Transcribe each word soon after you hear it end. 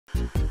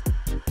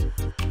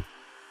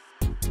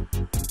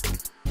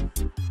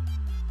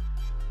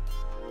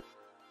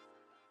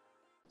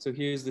So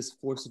here's this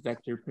force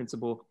vector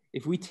principle.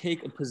 If we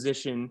take a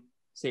position,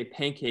 say a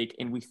pancake,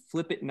 and we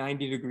flip it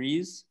 90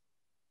 degrees,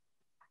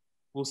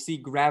 we'll see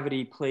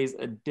gravity plays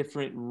a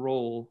different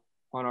role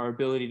on our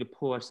ability to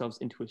pull ourselves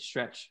into a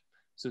stretch.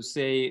 So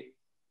say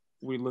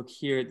we look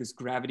here at this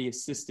gravity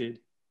assisted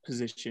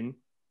position,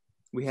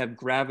 we have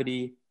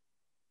gravity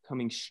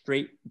coming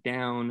straight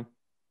down,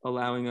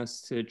 allowing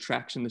us to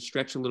traction the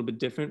stretch a little bit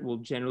different. We'll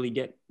generally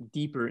get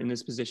deeper in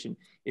this position.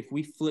 If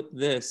we flip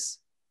this,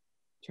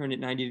 turn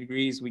it 90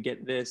 degrees, we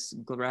get this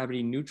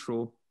gravity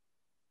neutral.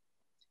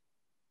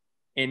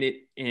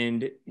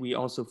 And we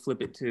also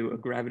flip it to a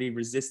gravity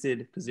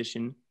resisted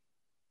position.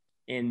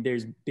 And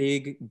there's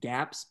big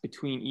gaps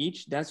between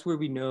each. That's where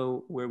we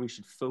know where we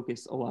should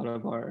focus a lot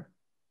of our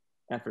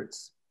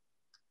efforts.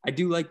 I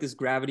do like this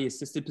gravity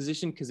assisted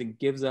position because it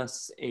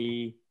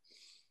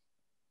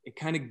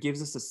kind of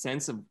gives us a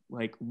sense of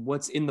like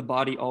what's in the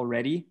body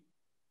already.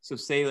 So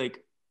say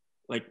like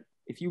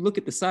if you look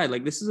at the side,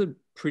 like this is a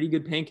pretty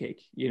good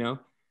pancake, you know,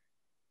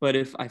 but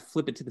if I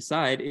flip it to the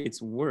side,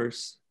 it's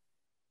worse.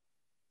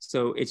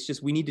 So it's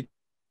just, we need to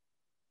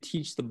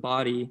teach the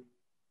body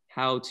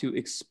how to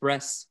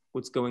express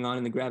what's going on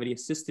in the gravity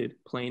assisted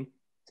plane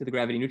to the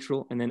gravity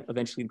neutral, and then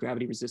eventually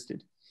gravity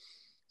resisted.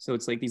 So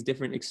it's like these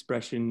different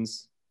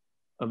expressions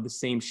of the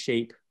same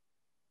shape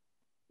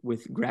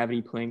with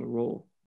gravity playing a role.